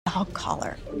Dog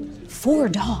collar. 4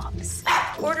 dogs.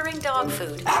 Ordering dog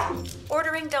food.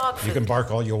 Ordering dog food. You can bark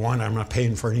all you want. I'm not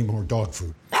paying for any more dog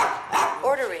food.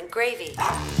 Ordering gravy.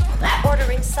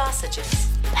 Ordering sausages.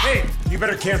 Hey, you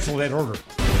better cancel that order.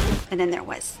 And then there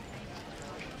was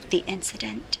the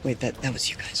incident. Wait, that was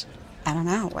you guys? I don't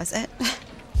know, was it?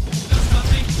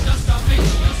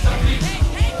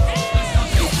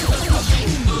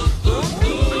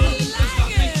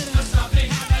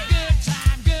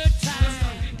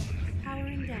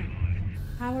 Powering down.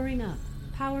 Powering up.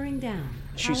 Powering down.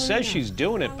 She says she's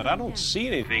doing it, but I don't see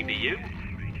anything. Do you?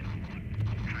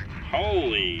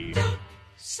 Holy.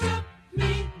 Stop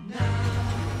me now.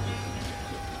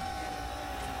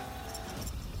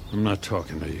 I'm not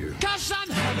talking to you. 'Cause I'm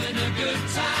having a good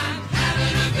time,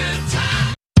 having a good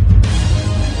time.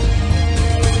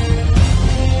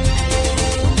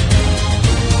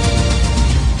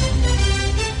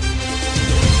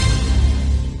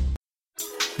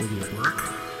 Maybe at work,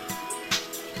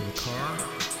 in the car,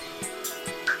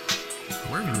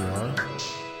 wherever you are.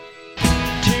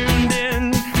 Tuned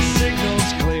in,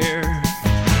 signals clear,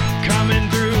 coming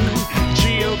through,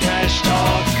 geocache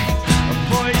talk, a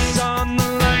voice on the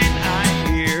line I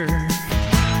hear,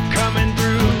 coming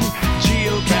through,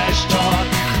 geocache talk.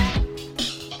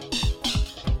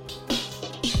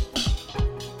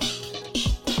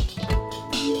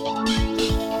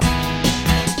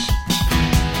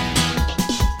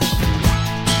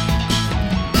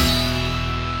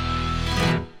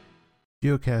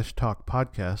 Geocache Talk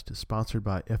podcast is sponsored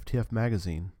by FTF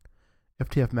Magazine.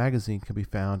 FTF Magazine can be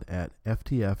found at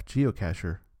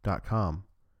ftfgeocacher.com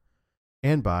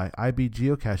and by IB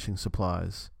Geocaching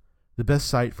Supplies. The best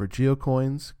site for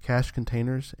geocoins, cache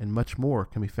containers, and much more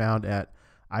can be found at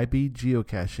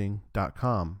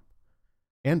ibgeocaching.com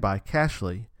and by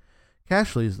Cachly.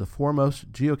 Cachly is the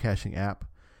foremost geocaching app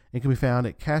and can be found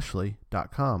at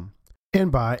cachly.com.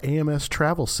 And by AMS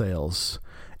Travel Sales.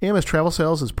 AMS Travel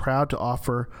Sales is proud to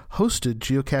offer hosted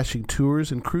geocaching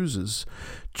tours and cruises.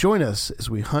 Join us as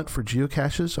we hunt for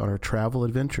geocaches on our travel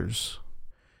adventures.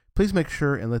 Please make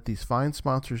sure and let these fine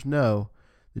sponsors know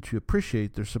that you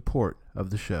appreciate their support of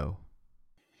the show.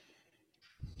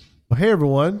 Well, hey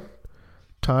everyone,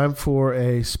 time for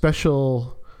a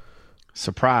special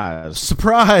Surprise.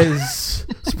 surprise.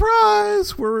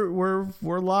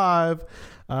 We're live.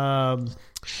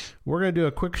 We're going to do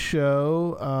a quick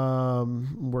show.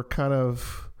 We're kind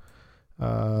of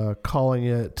calling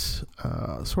it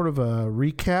sort of a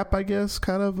recap, I guess,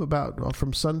 kind of about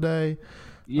from Sunday.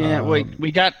 Yeah,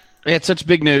 we had such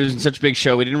big news and such big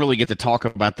show. We didn't really get to talk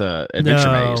about the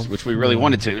Adventure Maze, which we really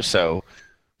wanted to. So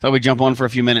thought we'd jump on for a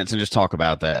few minutes and just talk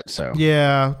about that. So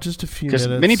yeah, just a few minutes.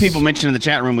 Because many people mentioned in the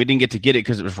chat room we didn't get to get it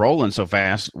because it was rolling so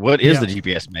fast. What is the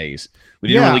GPS Maze? We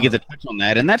didn't really get to touch on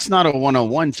that, and that's not a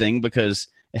 101 thing because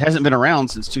it hasn't been around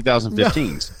since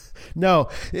 2015. No,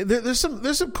 there's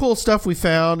some cool stuff we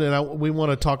found, and we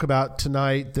want to talk about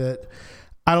tonight that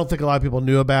I don't think a lot of people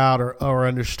knew about or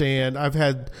understand.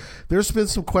 There's been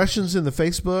some questions in the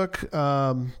Facebook.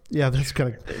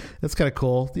 That's kind of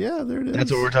cool. Yeah, there it is.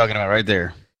 That's what we're talking about right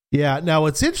there. Yeah. Now,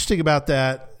 what's interesting about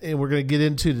that, and we're going to get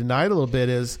into tonight a little bit,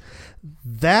 is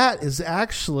that is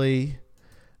actually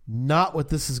not what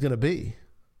this is going to be.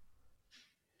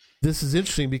 This is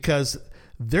interesting because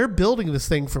they're building this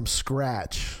thing from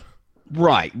scratch.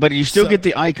 Right, but you still get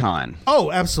the icon.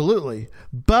 Oh, absolutely.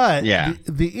 But yeah.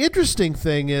 the interesting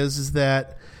thing is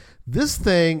that this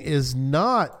thing is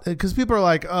not, because people are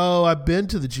like, "Oh, I've been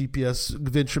to the GPS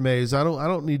Adventure Maze. I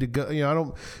don't need to go. I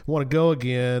don't want to go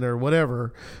again or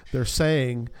whatever." They're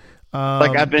saying,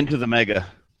 like I've been to the Mega.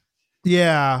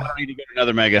 Yeah, I don't need to go to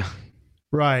another Mega.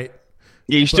 Right.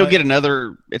 Yeah, you still get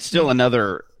another. It's still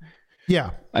another. Yeah.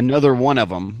 Another one of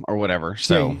them or whatever.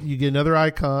 So yeah, you get another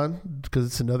icon because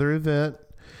it's another event.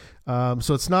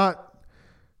 So it's not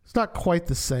quite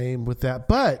the same with that.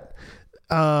 But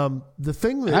the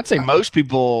thing that I'd say most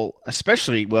people,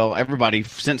 especially, everybody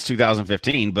since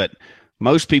 2015, but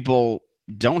most people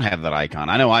don't have that icon.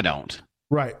 I know I don't.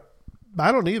 Right.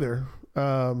 I don't either.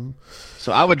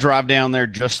 So I would drive down there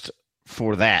just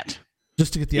for that.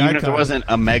 Just to get the Even icon. if there wasn't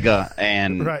a Mega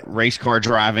and race car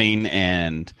driving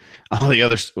and all the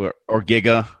others or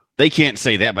Giga. They can't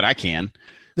say that, but I can.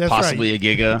 That's possibly right. a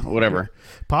Giga, whatever.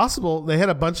 Possible. They had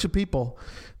a bunch of people.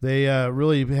 They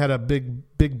really had a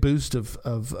big boost of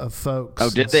folks. Oh,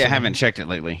 did they? I haven't checked it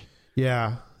lately.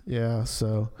 Yeah.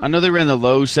 So I know they were in the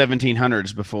low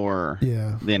 1700s before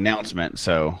the announcement.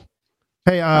 So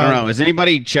hey, I don't know. Has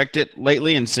anybody checked it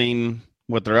lately and seen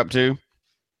what they're up to?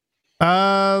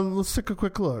 Let's take a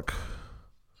quick look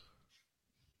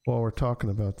while we're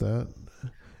talking about that.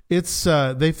 It's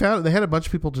they had a bunch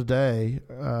of people today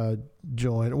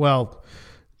join. Well,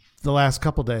 the last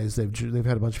couple days they've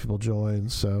had a bunch of people join.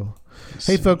 So,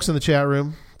 hey, folks in the chat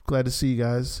room, glad to see you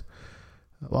guys.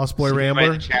 Lost Boy Rambler.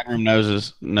 In the chat room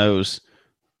knows.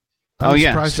 Oh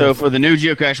yeah. So for the new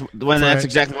geocache, that's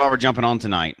exactly why we're jumping on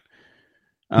tonight.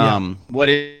 What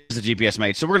is the GPS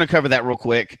Maze? So we're going to cover that real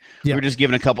quick. Yeah. We're just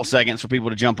giving a couple seconds for people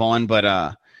to jump on, but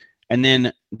and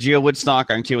then Geo Woodstock,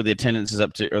 I can tell you what the attendance is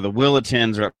up to, or the will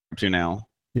attends are up to now.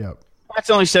 Yeah. That's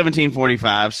only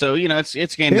 1745, so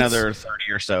it's gained another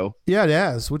 30 or so. Yeah, it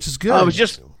has, which is good. It was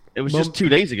just 2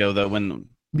 days ago though when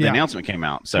the announcement came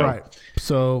out. So right.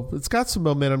 So it's got some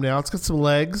momentum now. It's got some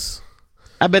legs.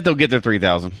 I bet they'll get their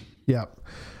 3,000. Yeah.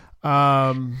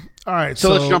 All right.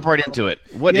 So let's jump right into it.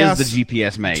 What is the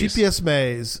GPS Maze? GPS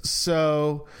Maze.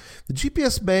 So the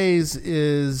GPS Maze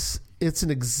it's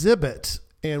an exhibit,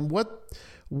 and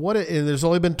and there's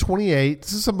only been 28.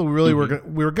 This is something we really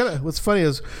were gonna. What's funny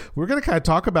is we're gonna kind of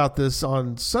talk about this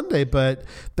on Sunday, but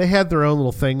they had their own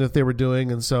little thing that they were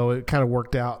doing, and so it kind of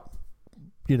worked out.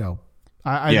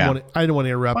 I didn't want to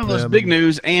interrupt them. Well, it was big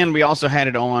news, and we also had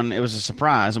it on. It was a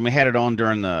surprise, and we had it on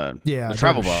during the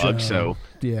travel bug. So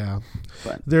there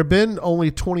have been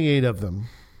only 28 of them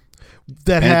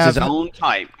that and have it's its own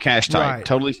cache type, right.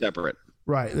 Totally separate.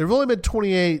 Right. There have only been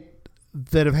 28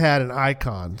 that have had an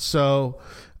icon. So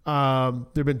there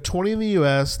have been 20 in the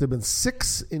U.S. There have been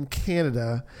 6 in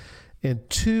Canada and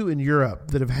 2 in Europe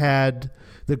that have had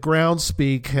the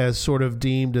Groundspeak has sort of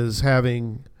deemed as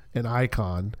having an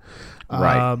icon.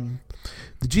 Right.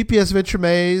 The GPS Adventure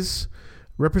Maze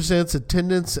represents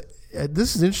attendance.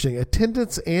 This is interesting.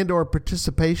 Attendance and or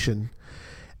participation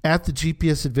at the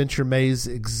GPS Adventure Maze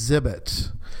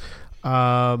exhibit.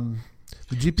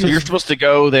 The GPS, so you're supposed to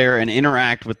go there and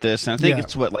interact with this. And I think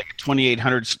it's like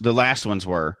 2,800. The last ones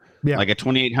were like a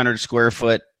 2,800 square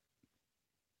foot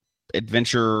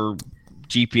adventure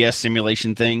GPS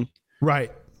simulation thing.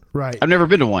 Right. Right. I've never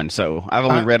been to one, so I've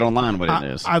only read online what it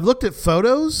is. I've looked at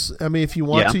photos. I mean, if you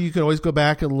want to, you can always go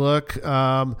back and look.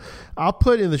 I'll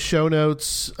put in the show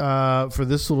notes for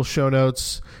this little show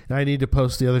notes, and I need to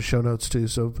post the other show notes too,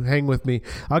 so hang with me.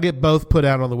 I'll get both put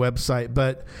out on the website,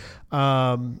 but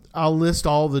I'll list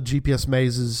all the GPS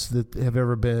mazes that have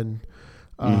ever been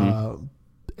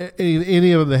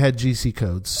any of them that had GC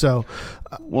codes. So,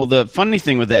 well, the funny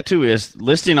thing with that too is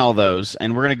listing all those,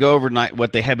 and we're going to go over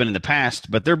what they have been in the past,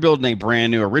 but they're building a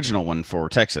brand new original one for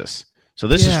Texas. So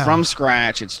this is from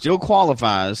scratch. It still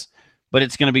qualifies, but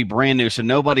it's going to be brand new. So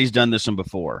nobody's done this one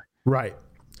before. Right.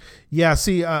 Yeah.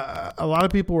 See, a lot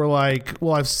of people were like,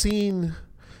 well, I've seen,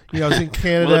 I was in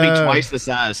Canada. Well, it'll be twice the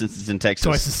size since it's in Texas.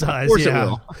 Twice the size. Of course it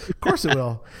will. Of course it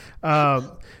will.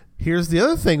 Here's the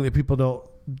other thing that people don't,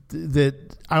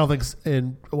 that I don't think,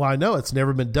 and well, I know it's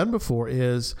never been done before,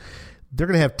 is they're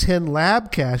going to have 10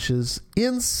 lab caches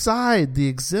inside the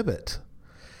exhibit.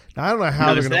 Now, I don't know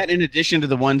how they're is going to. That in addition to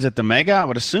the ones at the Mega? I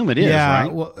would assume it is,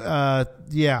 right? Well,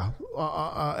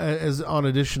 as on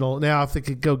additional. Now, if they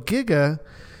could go Giga,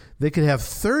 they could have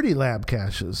 30 lab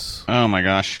caches. Oh my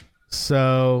gosh!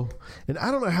 So, and I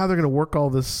don't know how they're going to work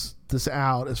all this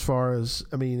out. As far as,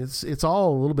 I mean, it's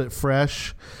all a little bit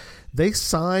fresh. They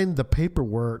signed the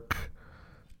paperwork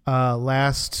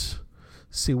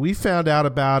we found out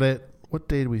about it. What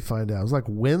day did we find out? It was like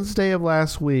Wednesday of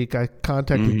last week. I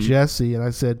contacted Jesse and I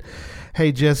said,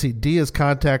 hey, Jesse, Dee has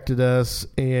contacted us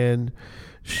and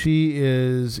she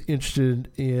is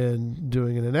interested in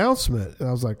doing an announcement. And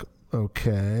I was like,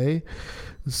 okay.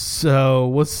 So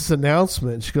what's this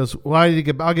announcement? She goes, well,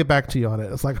 I'll get back to you on it.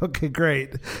 I was like, okay,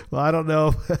 great. Well, I don't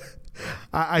know.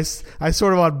 I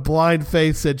sort of on blind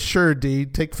faith said, sure, Dee,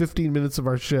 take 15 minutes of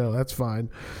our show. That's fine.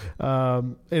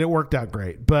 And it worked out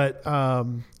great. But,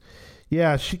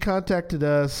 she contacted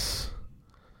us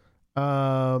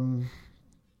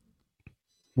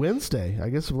Wednesday, I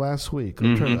guess, of last week.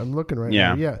 I'm looking right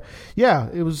now. Yeah.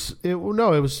 It was.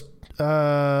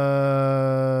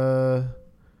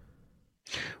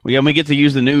 We get to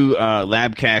use the new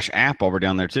Lab Cache app while we're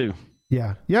down there, too.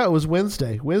 Yeah, it was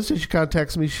Wednesday. Wednesday, she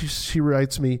contacts me. She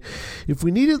writes me, if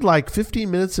we needed like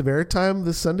 15 minutes of airtime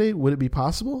this Sunday, would it be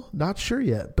possible? Not sure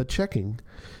yet, but checking.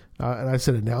 And I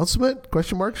said, announcement? ?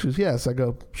 She goes, yes. I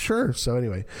go, sure. So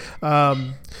anyway,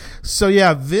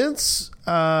 Vince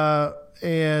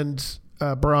and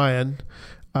Brian,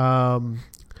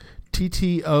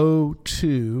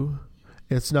 TTO2.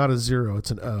 It's not a 0, it's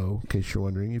an O, in case you're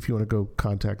wondering, if you want to go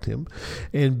contact him.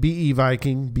 And BE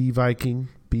Viking.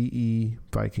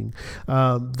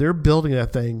 They're building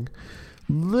that thing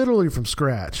literally from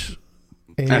scratch.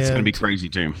 And that's going to be crazy,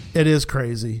 too. It is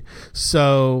crazy.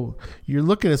 So you're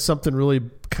looking at something really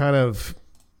kind of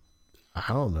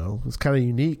I don't know. It's kind of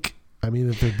unique. I mean,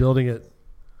 if they're building it.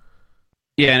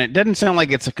 Yeah, and it doesn't sound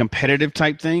like it's a competitive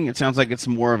type thing. It sounds like it's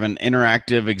more of an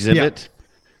interactive exhibit. Yeah.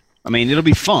 I mean, it'll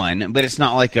be fun, but it's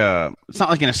not like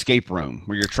an escape room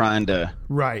where you're trying to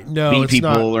beat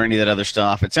people not. Or any of that other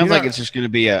stuff. It sounds like it's just going to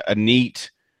be a neat,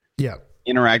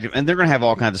 interactive, and they're going to have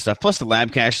all kinds of stuff. Plus, the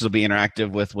lab caches will be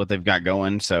interactive with what they've got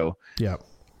going. So,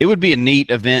 it would be a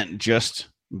neat event just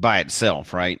by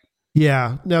itself, right?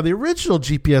 Yeah. Now, the original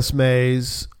GPS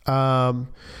maze.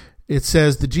 It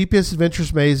says the GPS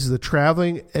Adventures Maze is a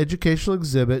traveling educational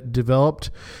exhibit developed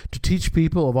to teach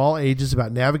people of all ages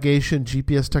about navigation,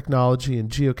 GPS technology, and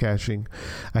geocaching.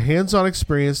 A hands-on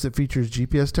experience that features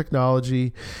GPS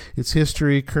technology, its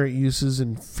history, current uses,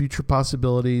 and future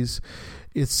possibilities.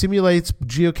 It simulates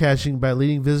geocaching by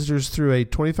leading visitors through a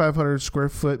 2,500 square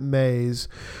foot maze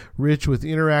rich with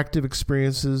interactive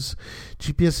experiences.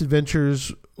 GPS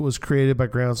Adventures was created by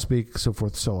Groundspeak, so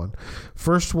forth and so on.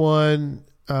 First one...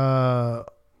 the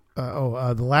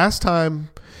last time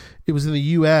it was in the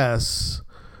U.S.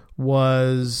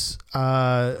 was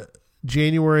June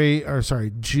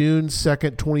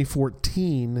 2nd,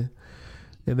 2014,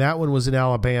 and that one was in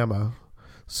Alabama.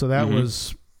 So that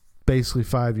was basically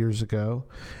 5 years ago.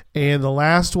 And the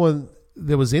last one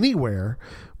that was anywhere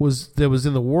that was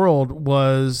in the world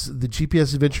was the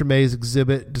GPS Adventure Maze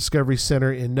Exhibit Discovery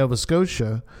Center in Nova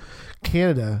Scotia,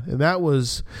 Canada, and that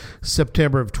was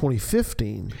September of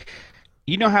 2015.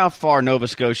 You know how far Nova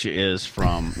Scotia is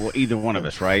from either one of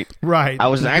us, right? Right. I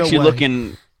was actually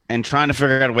looking and trying to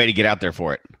figure out a way to get out there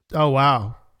for it. Oh,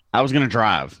 wow. I was going to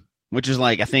drive, which is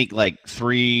I think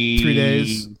 3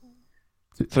 days.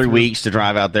 3 weeks to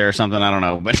drive out there or something. I don't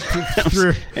know, but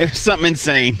it was something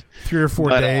insane. 3 or 4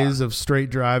 days of straight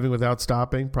driving without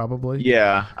stopping, probably.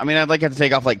 Yeah. I mean, I'd have to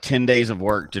take off 10 days of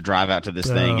work to drive out to this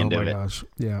thing and do it. Oh, my gosh.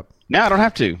 Yeah. Now I don't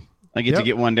have to. I get to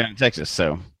get one down in Texas,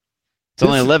 so it's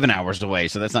only 11 hours away,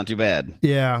 so that's not too bad.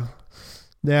 Yeah.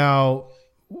 Now,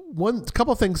 a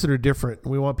couple of things that are different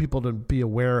we want people to be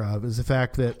aware of is the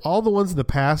fact that all the ones in the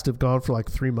past have gone for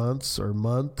 3 months or a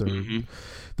month. Or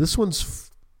this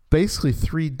one's basically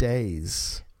 3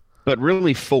 days. But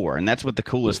really 4, and that's what the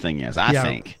coolest thing is, I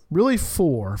think. Really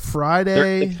 4.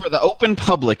 Friday. For the open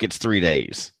public, it's 3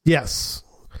 days. Yes.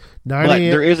 9 a.m. But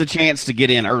there is a chance to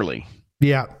get in early.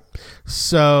 Yeah.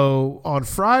 So on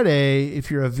Friday, if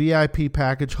you're a VIP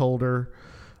package holder,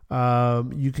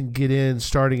 you can get in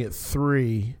starting at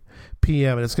 3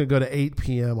 p.m. and it's going to go to 8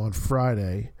 p.m. on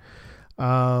Friday.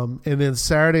 And then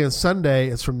Saturday and Sunday,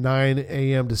 it's from 9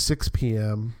 a.m. to 6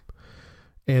 p.m.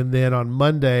 And then on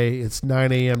Monday, it's 9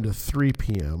 a.m. to 3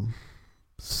 p.m.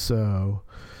 So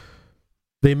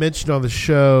they mentioned on the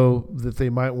show that they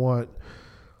might want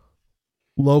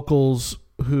locals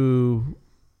who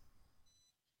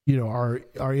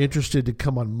are interested to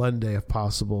come on Monday if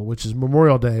possible, which is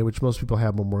Memorial Day, which most people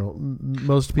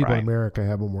in America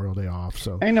have Memorial Day off.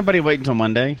 So ain't nobody waiting until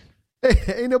Monday.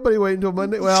 Ain't nobody waiting until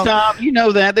Monday. Well, stop. You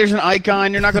know that there's an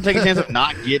icon. You're not going to take a chance of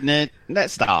not getting it.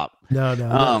 Stop. No.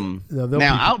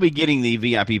 Now I'll be getting the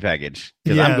VIP package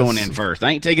because I'm going in first.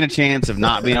 I ain't taking a chance of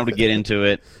not being able to get into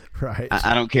it. Right.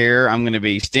 I don't care. I'm going to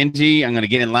be stingy. I'm going to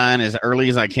get in line as early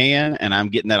as I can, and I'm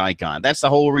getting that icon. That's the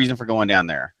whole reason for going down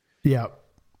there. Yeah.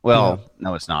 Well,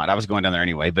 no, it's not. I was going down there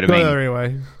anyway, but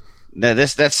anyway,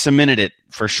 that's cemented it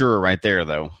for sure right there,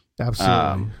 though.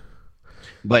 Absolutely.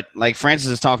 But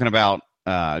Francis is talking about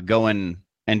going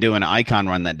and doing an icon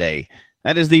run that day.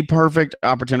 That is the perfect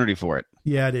opportunity for it.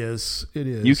 Yeah, it is. It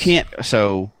is. You can't.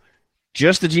 So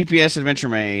just the GPS Adventure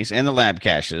Maze and the lab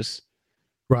caches.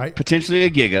 Right. Potentially a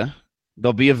Giga.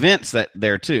 There'll be events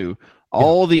there too.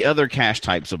 All the other cache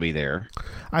types will be there.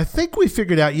 I think we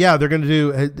figured out, they're going to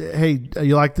do, hey,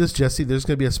 you like this, Jesse? There's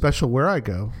going to be a special Where I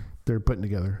Go they're putting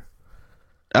together.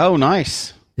 Oh,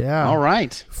 nice. Yeah. All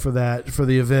right. For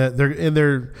the event.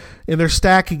 They're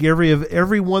stacking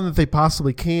every one that they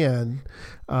possibly can.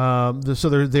 So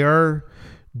they are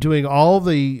doing all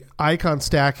the icon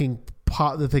stacking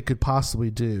that they could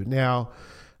possibly do. Now,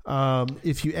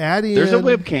 if you add in, there's a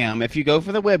webcam. If you go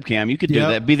for the webcam, you could do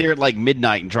that. Be there at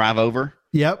midnight and drive over.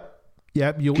 Yep.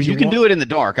 Because you can do it in the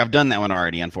dark. I've done that one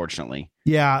already, unfortunately.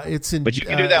 Yeah, it's in. But you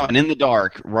can do that one in the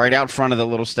dark, right out front of the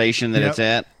little station that it's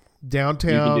at.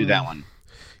 Downtown. You can do that one.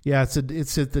 Yeah,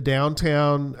 it's at the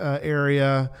downtown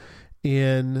area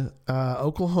in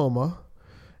Oklahoma,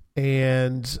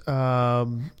 and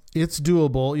it's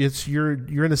doable. It's you're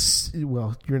in a city.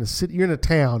 You're in a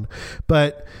town,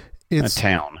 but. It's a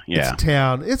town, yeah. It's a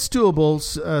town. It's doable.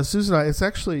 Susan and I,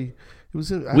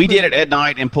 we did it at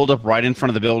night and pulled up right in front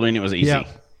of the building. It was easy.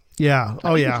 Yeah.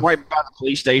 Oh, yeah. It's right by the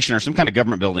police station or some kind of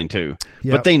government building, too.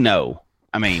 Yep. But they know.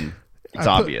 I mean, It's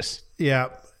obvious. Yeah,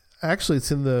 actually,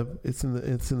 it's in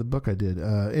the book I did.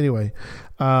 Anyway,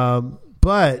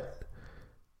 but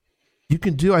you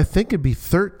can do. I think it'd be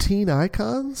 13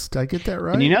 icons. Did I get that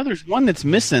right? And there's one that's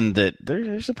missing. That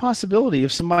there's a possibility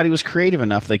if somebody was creative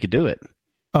enough, they could do it.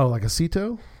 Oh, like a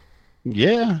Ceto?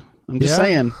 Yeah, I'm just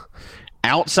saying.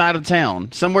 Outside of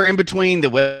town, somewhere in between the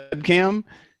webcam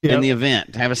and the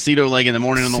event, have a Ceto leg in the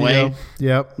morning on the way.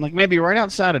 Yep. Like maybe right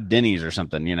outside of Denny's or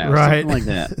something, right? Something like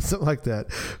that. Something like that.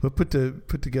 But put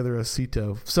together a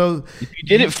Ceto. So if you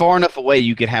did it far enough away,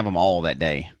 you could have them all that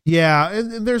day. Yeah,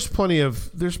 and there's plenty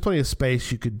of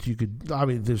space. You could. I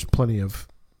mean, there's plenty of.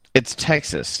 It's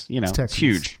Texas. It's Texas.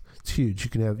 Huge. It's huge.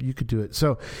 You could do it.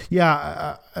 So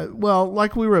yeah, well,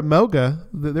 like we were at Moga,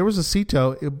 there was a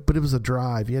Ceto, but it was a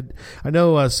drive. I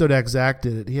know Sodak Zach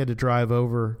did it. He had to drive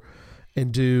over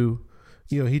and do.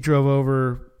 He drove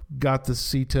over, got the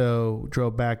Ceto,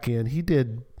 drove back in. He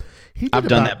did. I've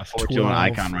done that before too on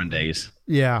Icon Run days.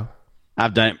 Yeah,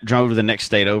 I've done it. Drove to the next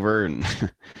state over, and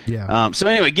yeah. So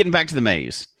anyway, getting back to the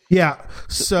maze. Yeah.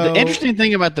 So the interesting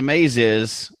thing about the maze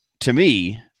is, to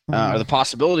me, are the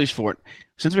possibilities for it.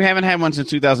 Since we haven't had one since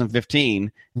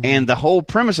 2015, and the whole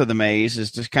premise of the maze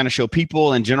is to kind of show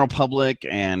people and general public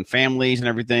and families and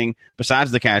everything,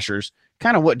 besides the cachers,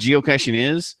 kind of what geocaching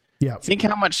is. Yeah. Think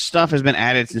how much stuff has been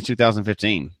added since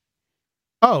 2015.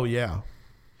 Oh, yeah.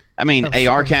 I mean,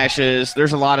 AR caches,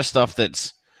 there's a lot of stuff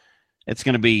it's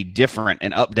going to be different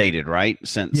and updated, right?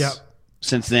 Since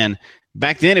then.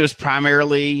 Back then, it was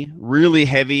primarily really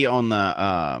heavy on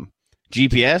the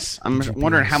GPS. I'm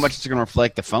wondering how much it's going to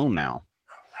reflect the phone now.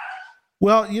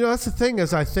 Well, that's the thing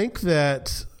is I think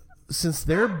that since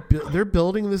they're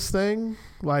building this thing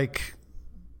like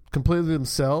completely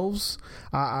themselves,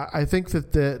 I think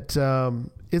that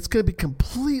it's going to be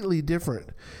completely different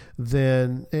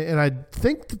than, and I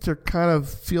think that they're kind of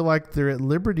feel like they're at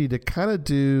liberty to kind of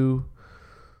do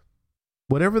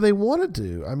whatever they want to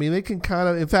do. I mean, they can kind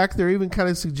of, in fact, they're even kind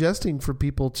of suggesting for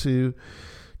people to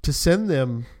send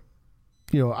them,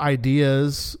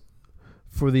 ideas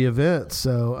for the event.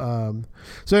 So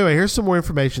anyway, here's some more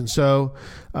information. So,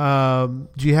 do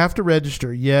you have to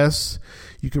register? Yes,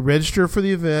 you can register for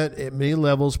the event at many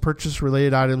levels, purchase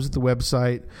related items at the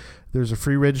website. There's a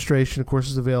free registration, of course,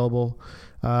 is available.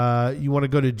 You want to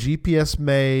go to gpsmaze.us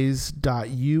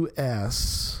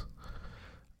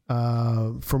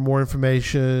for more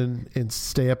information and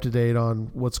stay up to date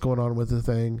on what's going on with the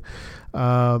thing.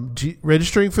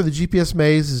 Registering for the GPS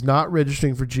Maze is not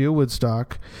registering for Geo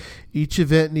Woodstock. Each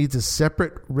event needs a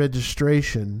separate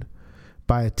registration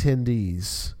by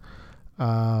attendees.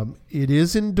 It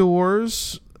is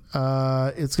indoors.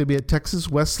 It's going to be at Texas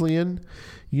Wesleyan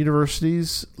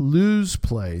University's Lou's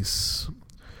Place.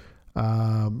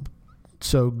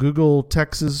 So Google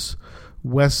Texas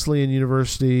Wesleyan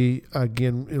University.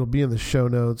 Again, it'll be in the show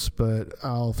notes, but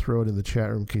I'll throw it in the chat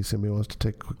room in case anybody wants to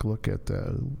take a quick look at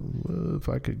that. If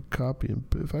I could cut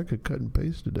and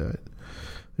paste it.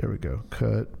 There we go.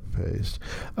 Cut, paste.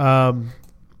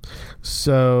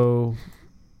 So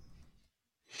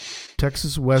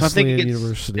Texas Wesleyan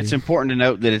University. It's important to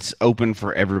note that it's open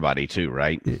for everybody too,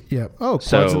 right? Yeah. Oh,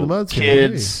 so in the Mud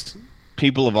kids,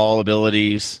 people of all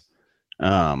abilities.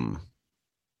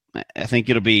 I think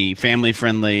it'll be family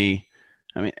friendly.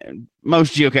 I mean,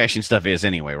 most geocaching stuff is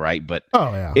anyway, right? But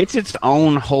it's its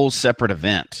own whole separate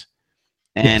event.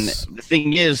 And the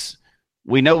thing is,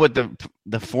 we know what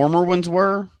the former ones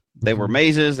were. They were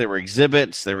mazes, they were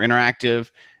exhibits, they were interactive,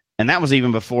 and that was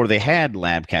even before they had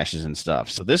lab caches and stuff.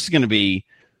 So this is going to be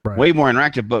way more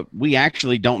interactive, but we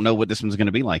actually don't know what this one's going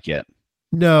to be like yet.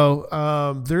 No,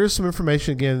 there is some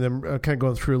information, again, I'm kind of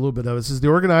going through a little bit of it. It says the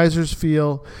organizers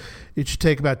feel it should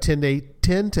take about 10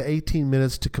 to 18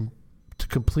 minutes to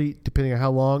complete, depending on how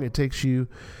long it takes you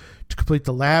to complete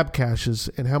the lab caches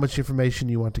and how much information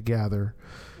you want to gather.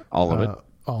 All of it.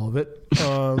 All of it.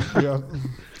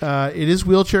 It is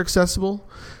wheelchair accessible.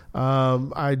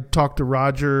 I talked to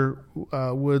Roger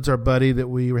Woods, our buddy that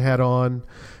we had on.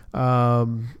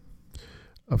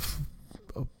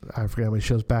 I forget how many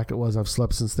shows back it was. I've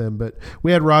slept since then, but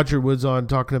we had Roger Woods on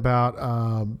talking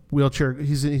about wheelchair.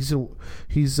 He's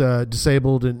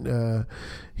disabled, and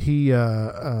he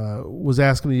was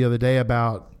asking me the other day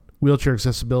about wheelchair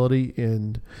accessibility,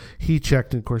 and he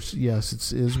checked, and of course, yes,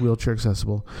 it is wheelchair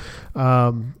accessible.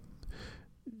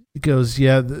 It goes,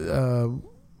 there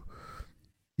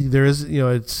is,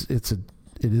 it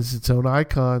is its own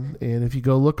icon, and if you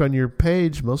go look on your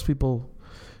page, most people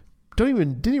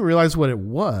didn't even realize what it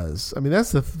was. I mean,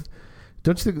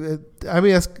 don't you think? I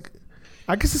mean,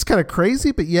 I guess it's kind of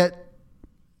crazy, but yet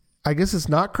I guess it's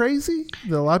not crazy.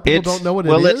 A lot of people don't know what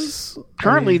it is. It's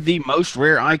currently the most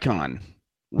rare icon,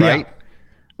 right?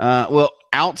 Yeah. Well,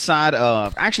 outside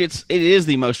of actually, it is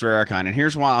the most rare icon, and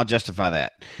here's why I'll justify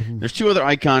that. Mm-hmm. There's two other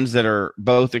icons that are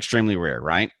both extremely rare,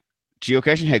 right?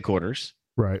 Geocaching Headquarters,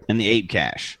 right, and the Ape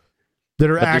Cache. That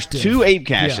are but active. There's two Ape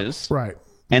Caches, right,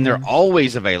 and they're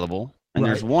always available. And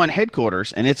there's Right. one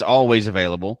Headquarters, and it's always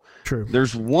available. True.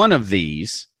 There's one of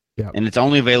these, Yeah. and it's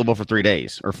only available for 3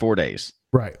 days or 4 days.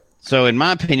 Right. So, in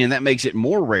my opinion, that makes it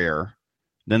more rare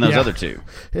than those Yeah. other two.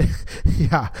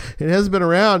 Yeah, it has been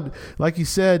around. Like you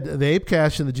said, the Ape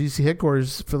Cache and the GC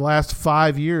Headquarters for the last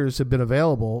 5 years have been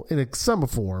available in some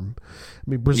form. I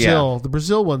mean, Brazil, the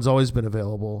Brazil one's always been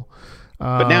available.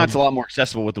 But now it's a lot more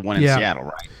accessible with the one in yeah. Seattle,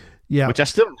 right? Yeah. Which I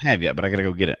still don't have yet, but I got to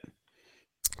go get it.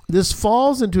 This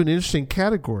falls into an interesting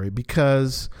category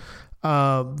because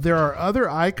there are other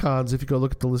icons. If you go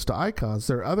look at the list of icons,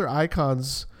 there are other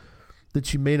icons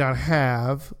that you may not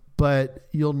have, but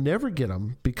you'll never get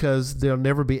them because they'll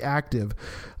never be active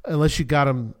unless you got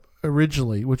them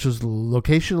originally, which was the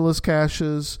locationless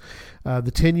caches,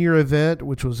 the 10-year event,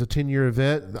 which was a 10-year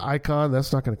event. The icon,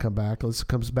 that's not going to come back unless it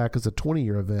comes back as a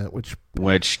 20-year event, which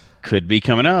could be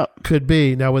coming up. Could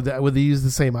be. Now, would they use the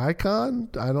same icon?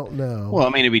 I don't know. Well, I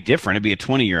mean, it'd be different. It'd be a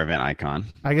 20-year event icon.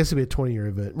 I guess it'd be a 20-year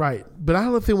event. Right. But I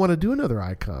don't know if they want to do another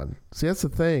icon. See, that's the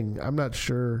thing. I'm not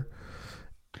sure.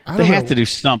 They have to do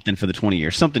something for the 20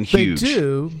 years, something huge. They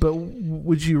do, but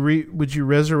would you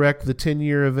resurrect the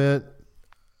 10-year event?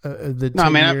 No, I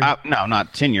mean, no,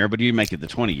 not 10-year, but you make it the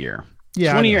 20-year.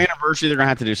 Yeah, 20-year anniversary, they're going to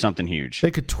have to do something huge.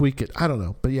 They could tweak it. I don't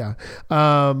know, but yeah.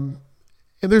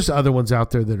 And there's other ones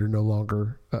out there that are no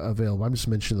longer available. I'm just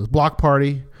mentioning those. Block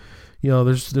Party. You know,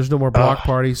 there's no more Block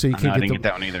Party, so you can't get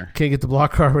that one either. Can't get the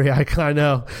Block Party icon. I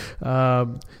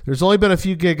know. There's only been a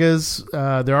few gigas.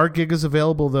 There are gigas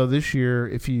available though this year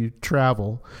if you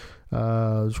travel.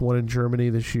 There's one in Germany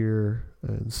this year,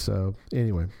 and so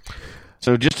anyway.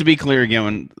 So just to be clear again,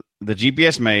 when the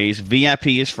GPS Maze VIP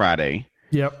is Friday.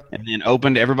 Yep. And then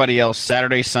open to everybody else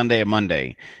Saturday, Sunday, and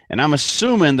Monday. And I'm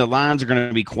assuming the lines are going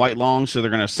to be quite long, so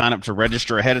they're going to sign up to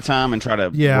register ahead of time and try to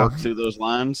work through those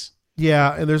lines.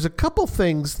 Yeah, and there's a couple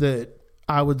things that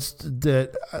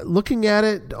looking at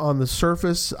it on the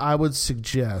surface, I would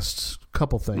suggest a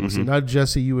couple things. Mm-hmm. And now,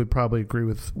 Jesse, you would probably agree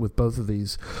with both of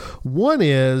these. One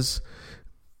is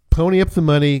pony up the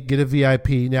money, get a VIP.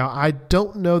 Now, I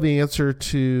don't know the answer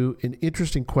to an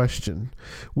interesting question,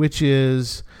 which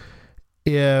is,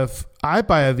 if I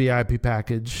buy a VIP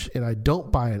package and I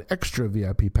don't buy an extra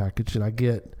VIP package and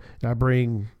I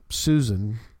bring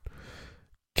Susan,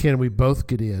 can we both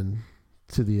get in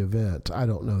to the event? I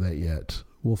don't know that yet.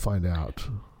 We'll find out.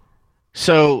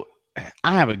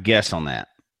 I have a guess on that.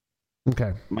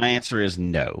 Okay. My answer is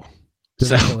no.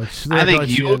 I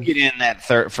think you'll get in that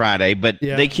third Friday, but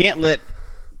they can't let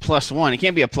 +1. It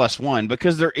can't be a +1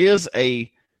 because there is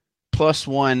a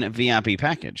 +1 VIP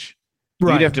package.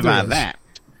 Right, you'd have to buy that.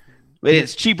 But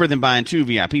it's cheaper than buying 2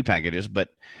 VIP packages. But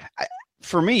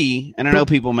for me, and I know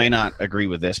people may not agree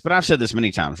with this, but I've said this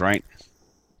many times, right?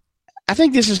 I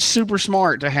think this is super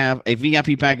smart to have a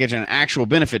VIP package and an actual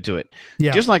benefit to it.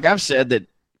 Yeah. Just like I've said that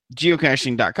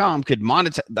geocaching.com could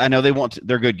monetize. I know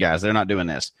they're good guys. They're not doing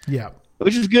this. Yeah.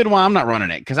 Which is good why I'm not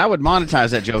running it, because I would monetize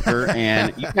that joker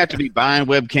and you have to be buying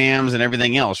webcams and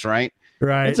everything else, right?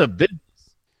 Right. It's a business.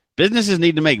 Businesses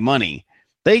need to make money.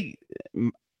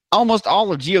 Almost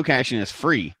all of geocaching is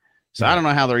free. So I don't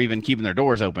know how they're even keeping their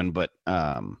doors open, but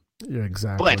yeah,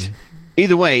 exactly. But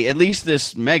either way, at least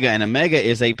this mega, and a mega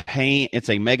is a pain. It's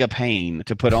a mega pain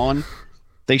to put on.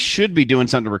 They should be doing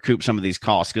something to recoup some of these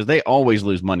costs because they always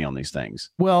lose money on these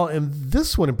things. Well, and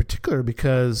this one in particular,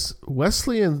 because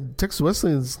Texas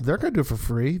Wesleyans, they're going to do it for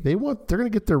free. They're going to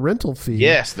get their rental fee.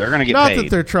 Yes, they're going to get Not paid. that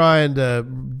they're trying to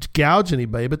gouge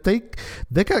anybody, but they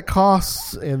got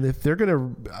costs, and if they're going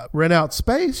to rent out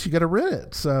space, you got to rent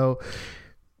it. So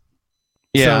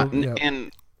yeah.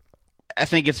 And I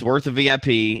think it's worth a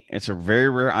VIP. It's a very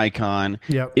rare icon.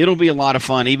 Yep. It'll be a lot of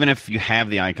fun, even if you have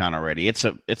the icon already. It's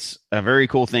a very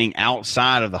cool thing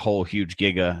outside of the whole huge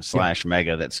giga /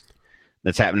 mega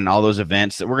that's happening. All those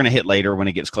events that we're going to hit later when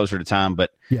it gets closer to time.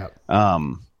 But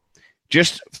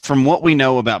just from what we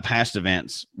know about past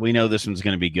events, we know this one's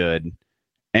going to be good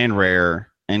and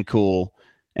rare and cool.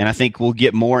 And I think we'll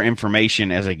get more information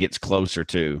as it gets closer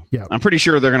to. Yeah. I'm pretty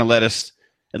sure they're going to let us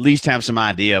at least have some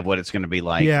idea of what it's going to be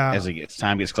like as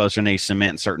time gets closer and they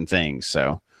cement certain things.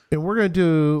 So, and we're going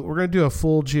to do a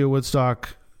full Geo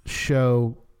Woodstock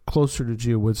show closer to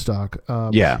Geo Woodstock.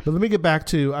 But let me get back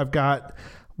to, I've got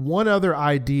one other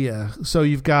idea. So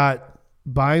you've got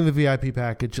buying the VIP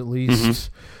package, at least,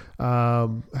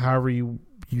 however you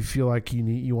you feel like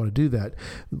you want to do that.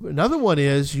 Another one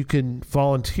is you can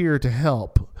volunteer to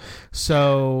help.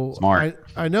 So Smart.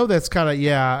 I know that's kind of,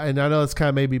 and I know it's kind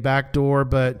of maybe backdoor,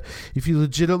 but if you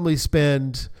legitimately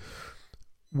spend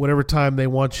whatever time they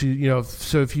want you,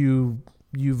 so if you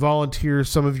volunteer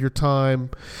some of your time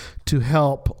to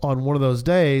help on one of those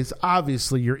days,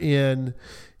 obviously you're in.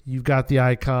 You've got the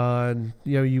icon,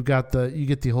 you get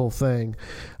the whole thing.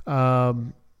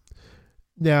 Now,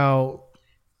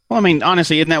 well, I mean,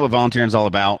 honestly, isn't that what volunteering's all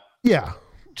about? Yeah.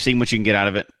 Seeing what you can get out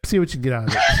of it. See what you can get out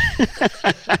of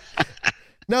it.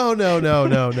 No.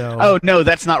 Oh no,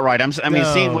 that's not right. I mean,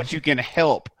 seeing what you can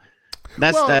help.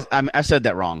 I said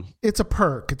that wrong. It's a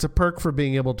perk. It's a perk for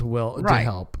being able to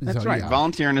help. That's So, right. yeah.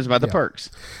 Volunteering is about the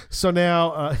perks. So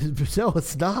now, no,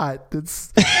 it's not.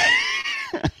 It's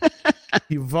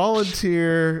you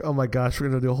volunteer. Oh my gosh, we're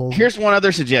gonna do a whole. Here's one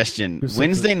other suggestion.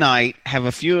 Wednesday night, have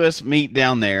a few of us meet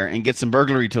down there and get some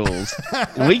burglary tools.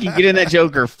 And we can get in that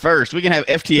Joker first. We can have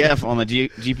FTF on the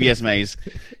GPS maze.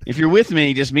 If you're with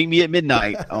me, just meet me at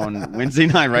midnight on Wednesday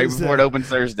night, right before it opens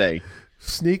Thursday.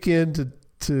 Sneak into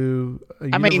a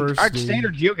I mean, university. our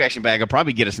standard geocaching bag will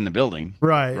probably get us in the building.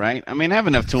 Right. I mean, I have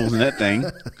enough tools in that thing.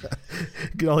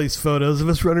 Get all these photos of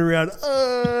us running around.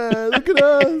 Look at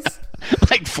us.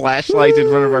 Like flashlights in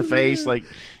front of our face, like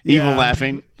evil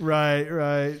laughing.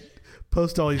 Right.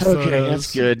 Post all these Okay, photos.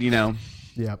 that's good, Yeah.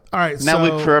 All right. Now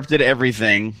we've corrupted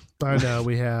everything. I know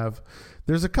we have.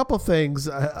 There's a couple things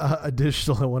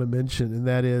additional I want to mention, and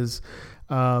that is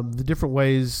the different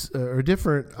ways or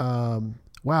different.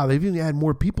 Wow, they've even added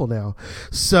more people now.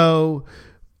 So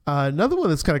another one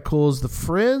that's kind of cool is the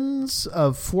Friends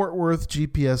of Fort Worth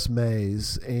GPS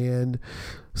Maze, and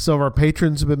some of our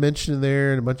patrons have been mentioned in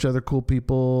there, and a bunch of other cool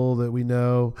people that we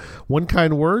know. One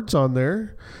Kind Words on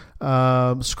there,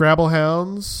 Scrabble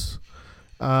Hounds,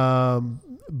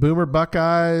 Boomer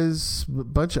Buckeyes, a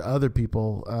bunch of other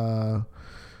people.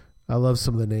 I love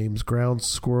some of the names: Ground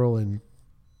Squirrel and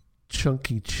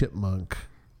Chunky Chipmunk.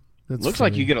 That's Looks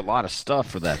funny. like you get a lot of stuff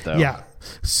for that, though. Yeah.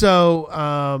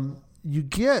 So you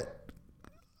get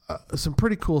some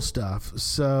pretty cool stuff.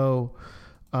 So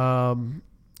I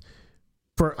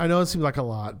know it seems like a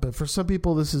lot, but for some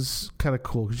people this is kind of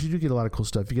cool because you do get a lot of cool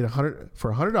stuff. You get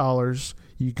 $100.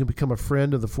 You can become a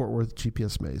friend of the Fort Worth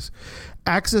GPS Maze.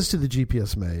 Access to the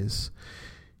GPS Maze.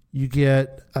 You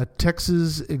get a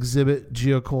Texas Exhibit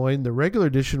Geocoin, the regular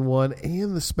edition one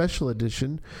and the special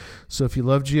edition. So if you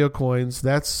love geocoins,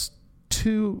 that's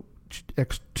two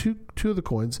of the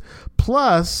coins,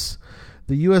 plus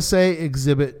the USA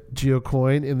Exhibit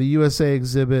Geocoin and the USA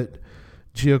Exhibit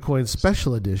Geocoin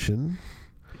Special Edition.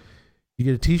 You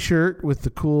get a T-shirt with the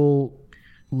cool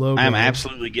logo. I'm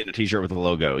absolutely getting a T-shirt with the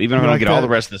logo. Even if I don't get all the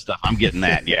rest of the stuff, I'm getting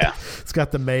that. Yeah. It's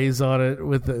got the maze on it.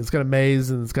 It's got a maze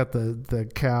and it's got the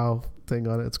cow thing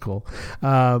on it. It's cool.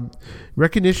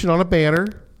 Recognition on a banner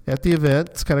at the event.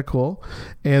 It's kind of cool.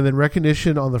 And then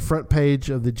recognition on the front page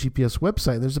of the GPS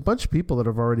website. And there's a bunch of people that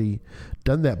have already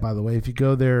done that, by the way. If you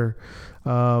go there,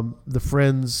 the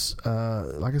friends,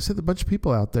 like I said, a bunch of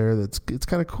people out there. It's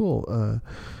kind of cool.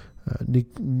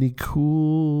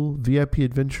 Nikul, VIP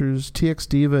Adventures, TX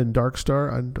Diva, and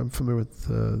Darkstar. I'm familiar with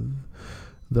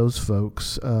those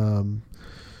folks.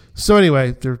 So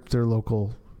anyway, they're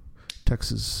local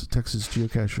Texas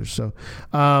geocachers. So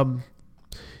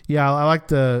yeah, I like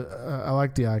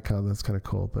the icon. That's kind of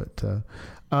cool. But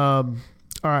all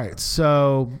right,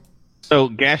 so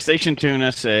Gas Station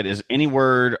Tuna said, "Is any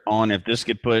word on if this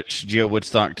could push Geo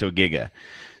Woodstock to a giga?"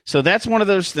 So that's one of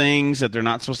those things that they're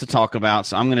not supposed to talk about.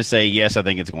 So I'm going to say yes, I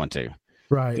think it's going to.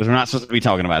 Right. Because we're not supposed to be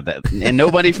talking about that. And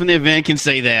nobody from the event can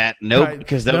say that. Nope, Right.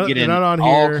 because they'll get in all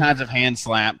kinds of hand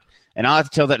slapped. And I'll have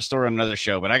to tell that story on another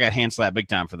show, but I got hand slapped big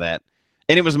time for that.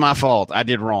 And it was my fault. I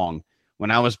did wrong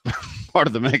when I was part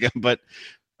of the mega, but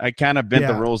I kind of bent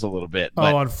the rules a little bit.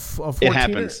 But on 14, it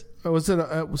happens. Was it?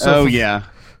 Yeah.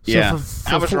 Yeah,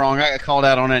 I was wrong. I got called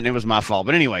out on it, and it was my fault.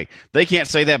 But anyway, they can't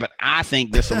say that, but I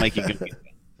think this will make it good.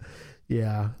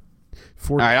 Yeah.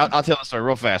 All right, I'll tell the story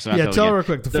real fast. Yeah, tell it real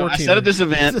quick. I set up this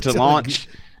event to launch.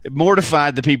 It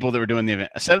mortified the people that were doing the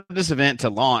event. I set up this event to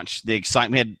launch the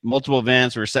excitement. We had multiple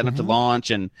events. We were setting up to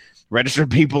launch and register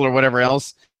people or whatever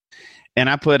else. And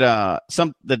I put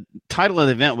the title of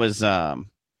the event was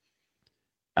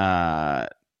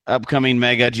upcoming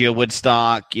mega Geo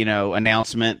Woodstock,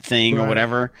 announcement thing or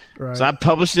whatever. Right. So I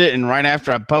published it, and right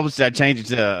after I published it, I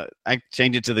changed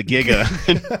it to the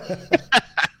Giga.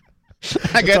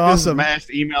 I got this mass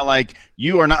email like,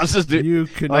 you are not supposed to. You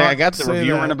could I got the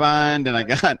reviewer in a bind, and I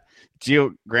got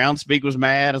Groundspeak was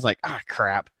mad. I was like,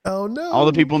 crap. Oh no! All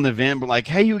the people in the event were like,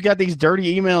 hey, you got these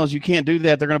dirty emails. You can't do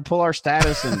that. They're going to pull our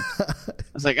status. And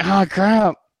I was like, oh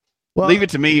crap. Well, Leave it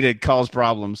to me to cause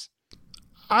problems.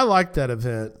 I liked that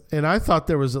event, and I thought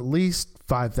there was at least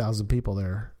 5,000 people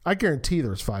there. I guarantee there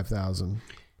was 5,000.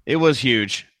 It was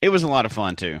huge. It was a lot of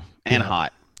fun too, and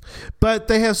hot. But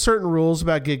they have certain rules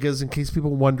about gigas in case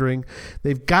people are wondering.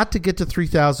 They've got to get to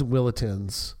 3,000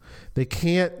 Willetons. They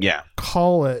can't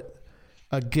call it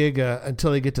a giga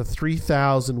until they get to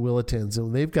 3,000 Willetons,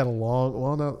 and they've got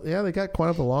they got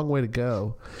quite a long way to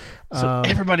go. So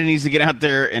everybody needs to get out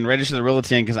there and register the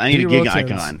Willeton because I need a giga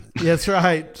icon. Yeah, that's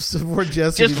right. Support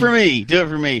Jesse. Just for me. Do it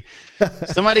for me.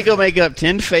 Somebody go make up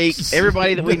 10 fake.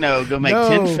 Everybody that we know, go make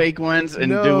 10 fake ones and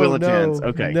do Willetons.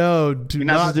 Okay. No, You're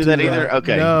not supposed to do that either?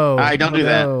 Okay. No. All right, don't do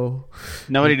that.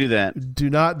 Nobody do that. Do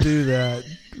not do that.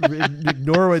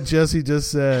 Ignore what Jesse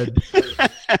just said.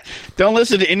 Don't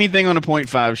listen to anything on a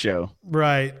 0.5 show.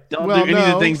 Right. Don't do any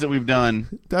of the things that we've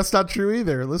done. That's not true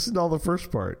either. Listen to all the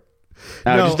first part.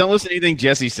 No, just don't listen to anything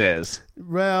Jesse says.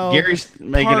 Well, Gary's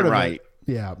making it right.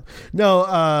 Yeah. No,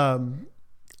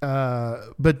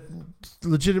 but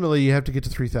legitimately you have to get to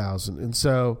 3,000. And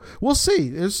so we'll see.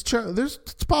 It's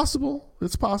possible.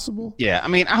 It's possible. Yeah. I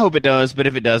mean, I hope it does, but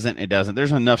if it doesn't, it doesn't.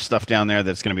 There's enough stuff down there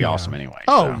that's going to be awesome anyway.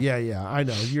 Oh, so. Yeah. I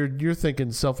know. You're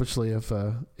thinking selfishly if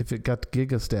it got the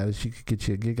Giga status, you could get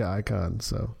you a Giga icon.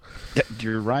 So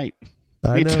you're right.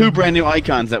 We had 2 brand new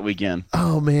icons that weekend.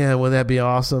 Oh man, would that be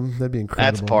awesome? That'd be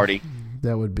incredible. That's a party.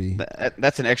 That would be.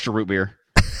 That's an extra root beer.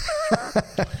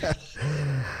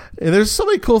 And there's so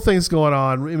many cool things going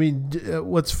on. I mean,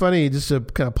 what's funny, just to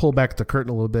kind of pull back the curtain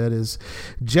a little bit, is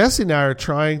Jesse and I are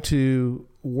trying to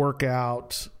work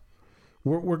out.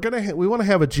 We want to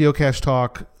have a Geocache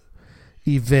Talk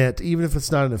event, even if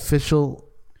it's not an official.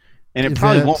 And it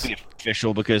probably won't be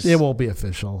official because it won't be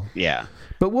official. Yeah.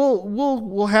 But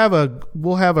we'll have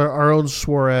our own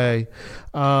soiree,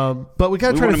 but we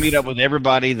got to try to meet up with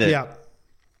everybody the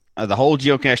whole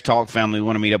Geocache Talk family. We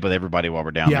want to meet up with everybody while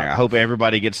we're down there. I hope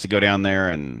everybody gets to go down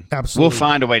there, and absolutely. We'll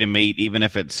find a way to meet, even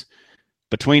if it's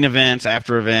between events,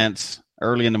 after events,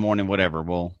 early in the morning, whatever.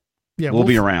 We'll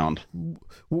be around.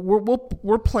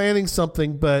 We're planning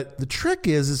something, but the trick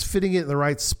is fitting it in the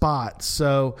right spot.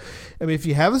 So, I mean, if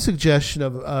you have a suggestion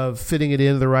of fitting it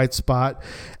in the right spot,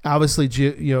 obviously,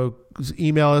 email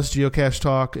us,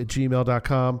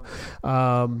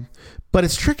 geocachetalk@gmail.com. But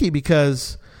it's tricky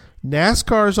because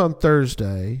NASCAR's on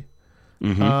Thursday.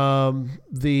 Mm-hmm.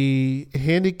 The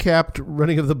handicapped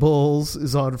running of the bulls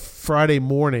is on Friday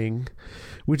morning,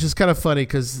 which is kind of funny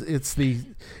because it's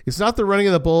not the running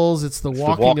of the bulls, it's the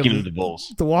walking of the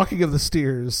bulls, the walking of the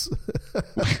steers.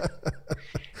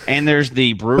 And there's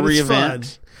the brewery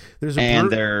event. There's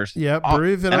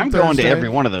brewery event. And I'm going to every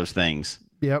one of those things.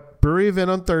 Yep, brewery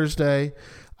event on Thursday.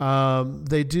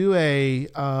 They do a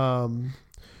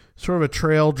sort of a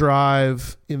trail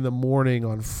drive in the morning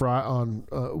on Friday.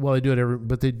 They do it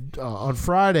on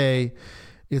Friday.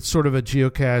 It's sort of a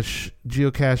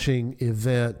geocaching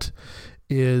event.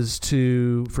 Is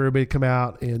for everybody to come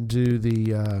out and do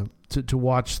the to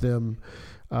watch them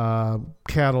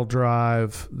cattle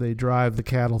drive. They drive the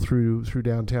cattle through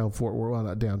downtown Fort Worth. Well,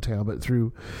 not downtown, but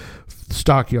through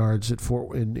stockyards at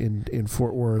in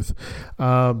Fort Worth.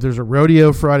 There's a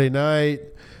rodeo Friday night.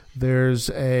 There's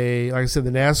like I said,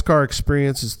 the NASCAR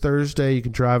experience is Thursday. You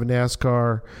can drive a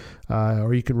NASCAR,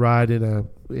 or you can ride in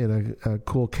a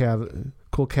cool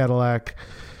Cadillac.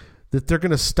 That they're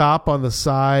going to stop on the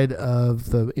side of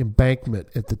the embankment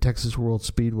at the Texas Motor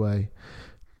Speedway.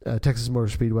 It's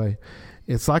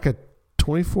like a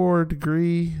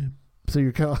 24-degree, so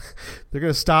you're kind of. They're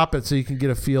going to stop it so you can get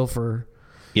a feel for.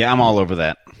 Yeah, I'm all over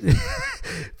that.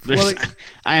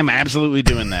 I am absolutely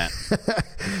doing that.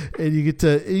 And you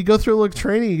go through a little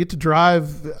training. You get to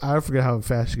drive. I forget how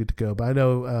fast you get to go, but I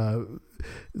know.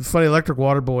 Funny, Electric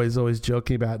Water Boy is always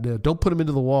joking about don't put him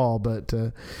into the wall, but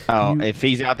if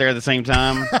he's out there at the same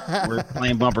time, we're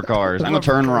playing bumper cars. I'm gonna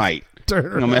turn right. I'm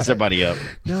gonna mess everybody up.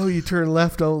 No, you turn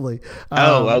left only.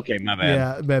 Okay, my bad.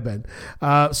 Yeah, my bad.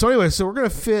 So anyway, we're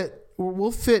gonna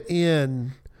we'll fit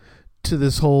in to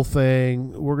this whole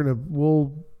thing.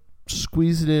 We'll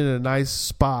squeeze it in a nice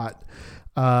spot.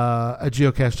 A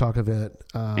Geocache Talk event.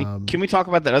 Can we talk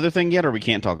about that other thing yet, or we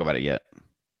can't talk about it yet?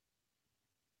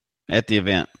 At the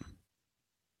event.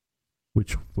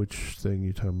 Which thing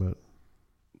you talking about?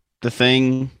 The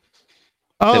thing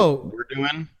that we're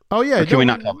doing? Oh yeah. Or can we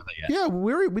not talk about that yet? Yeah,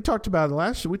 we talked about it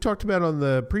last. We talked about it on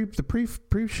the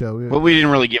pre-show. Well, we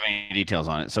didn't really give any details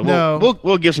on it, so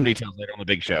we'll give some details later on the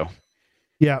big show.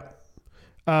 Yeah.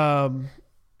 You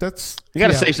got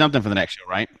to save something for the next show,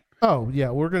 right? Oh yeah,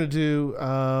 we're gonna do.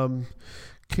 In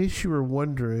case you were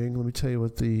wondering, let me tell you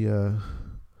what the.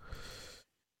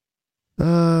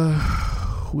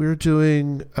 we're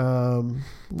doing.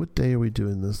 What day are we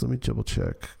doing this? Let me double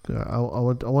check. I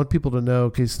want people to know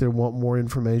in case they want more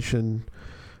information.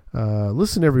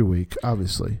 Listen every week,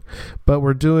 obviously, but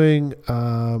we're doing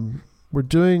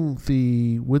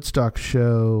the Woodstock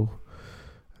show.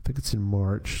 I think it's in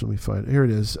March. Let me find it. Here it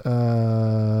is.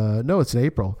 No, it's in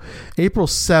April. April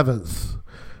 7th.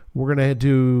 We're going to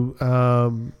do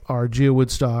our Geo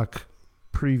Woodstock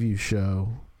preview show,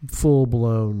 full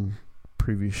blown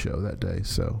preview show that day.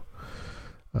 So,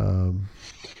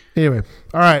 anyway,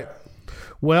 all right.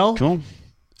 Well, cool.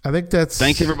 I think that's.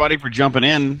 Thanks everybody for jumping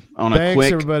in on a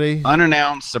quick, everybody.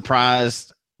 Unannounced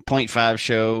surprise 0.5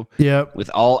 show. Yep.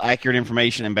 With all accurate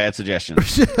information and bad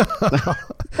suggestions.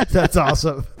 That's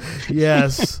awesome.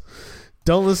 Yes.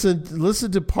 Don't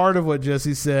listen to part of what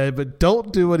Jesse said, but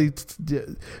don't do what he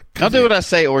did. Don't do what I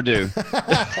say or do.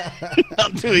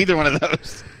 Don't do either one of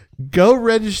those. Go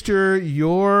register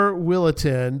your will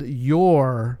attend,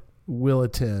 and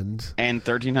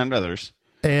 1,300 others.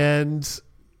 And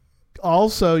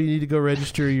also, you need to go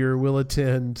register your will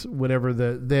attend whenever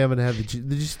they haven't had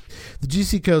the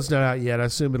GC code's not out yet. I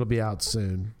assume it'll be out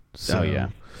soon. So, yeah.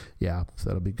 So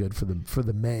that'll be good for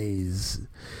the maze.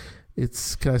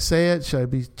 Can I say it? Should I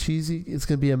be cheesy? It's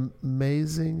going to be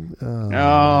amazing.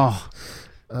 All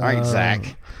right,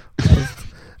 Zach.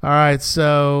 All right.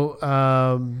 So,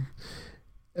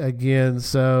 again,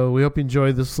 we hope you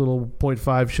enjoyed this little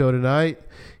 0.5 show tonight.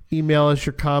 Email us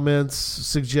your comments,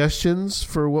 suggestions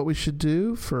for what we should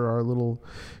do for our little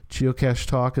Geocache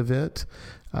Talk event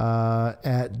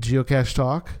at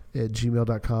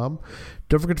geocachetalk@gmail.com.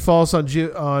 Don't forget to follow us follow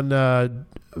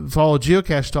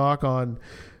Geocache Talk on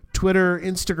Twitter,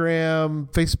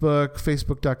 Instagram, Facebook,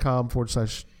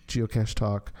 facebook.com/Geocache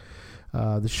Talk.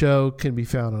 The show can be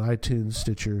found on iTunes,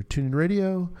 Stitcher, TuneIn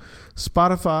Radio,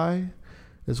 Spotify,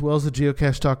 as well as the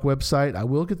Geocache Talk website. I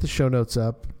will get the show notes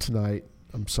up tonight.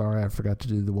 I'm sorry, I forgot to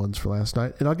do the ones for last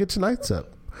night, and I'll get tonight's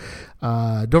up.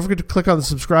 Don't forget to click on the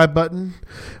subscribe button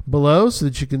below so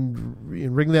that you can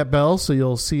ring that bell so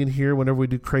you'll see and hear whenever we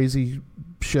do crazy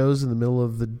shows in the middle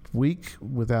of the week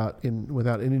without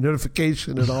any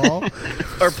notification at all.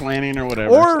 Or planning or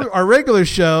whatever. Or our regular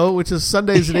show, which is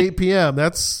Sundays at 8 p.m.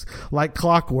 That's like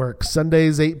clockwork.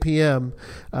 Sundays, 8 p.m.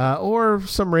 Or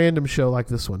some random show like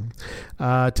this one.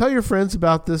 Tell your friends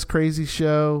about this crazy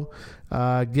show.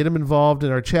 Get them involved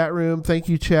in our chat room. Thank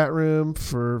you, chat room,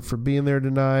 for being there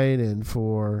tonight and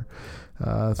for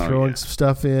throwing some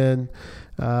stuff in.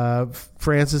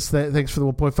 Francis, thanks for the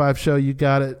 1.5 show. You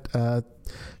got it.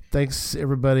 Thanks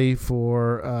everybody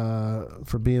for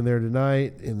being there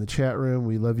tonight in the chat room.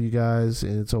 We love you guys,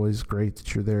 and it's always great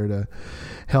that you're there to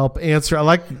help answer. I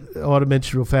want to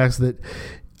mention real fast that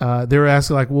they were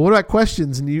asking like, well, what about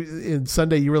questions? And in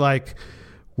Sunday you were like,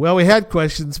 well, we had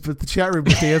questions, but the chat room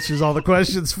just answers all the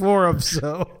questions for them.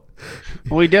 So,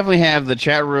 well, we definitely have the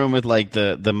chat room with like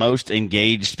the most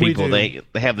engaged people. They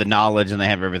have the knowledge and they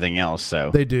have everything else.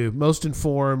 So they do, most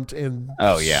informed, and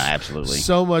absolutely,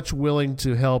 so much willing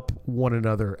to help one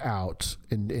another out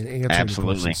and answer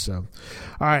questions. So,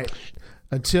 all right,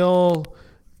 until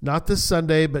not this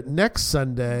Sunday, but next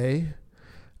Sunday.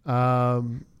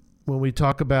 When we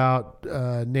talk about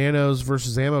nanos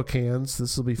versus ammo cans,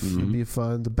 this will be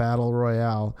fun, the battle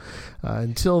royale.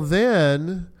 Until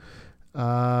then,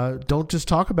 don't just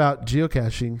talk about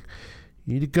geocaching.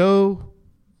 You need to go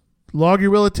log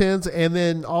your will attends, and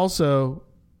then also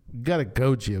got to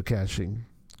go geocaching.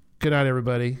 Good night,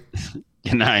 everybody.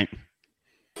 Good night.